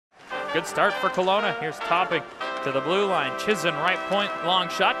Good start for Kelowna. Here's Topping to the blue line. Chisholm right point, long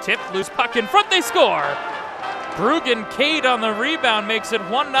shot, tipped, loose puck in front, they score! Bruggen-Cate on the rebound makes it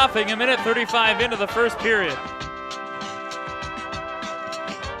 1-0, a minute 35 into the first period.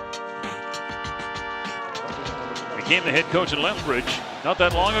 Became the head coach in Lethbridge not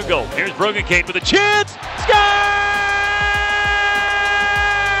that long ago. Here's Bruggen-Cate with a chance. Score!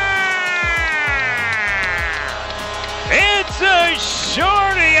 It's a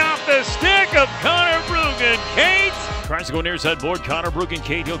shorty off the stick of Conner Bruggen-Cate. Tries to go near side board. Conner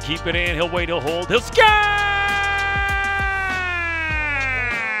Bruggen-Cate. He'll keep it in. He'll wait. He'll hold. He'll score!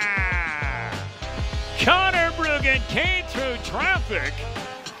 Conner Bruggen-Cate through traffic.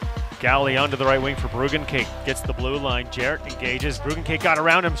 Galley onto the right wing for Bruggen-Cate. Gets the blue line. Jarrett engages. Bruggen-Cate got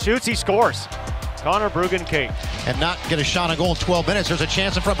around him. Shoots. He scores. Conner Bruggen-Cate. And not get a shot on goal in 12 minutes. There's a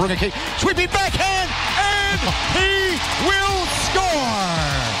chance in front. Bruggen-Cate sweeping backhand. And he will score.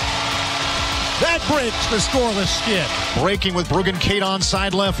 That breaks the scoreless skid. Breaking with Bruggen-Cate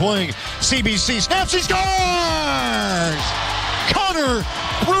onside left wing. CBC snaps. He scores. Conner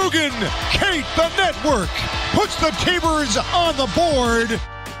Bruggen-Cate, the network, puts the Tabers on the board.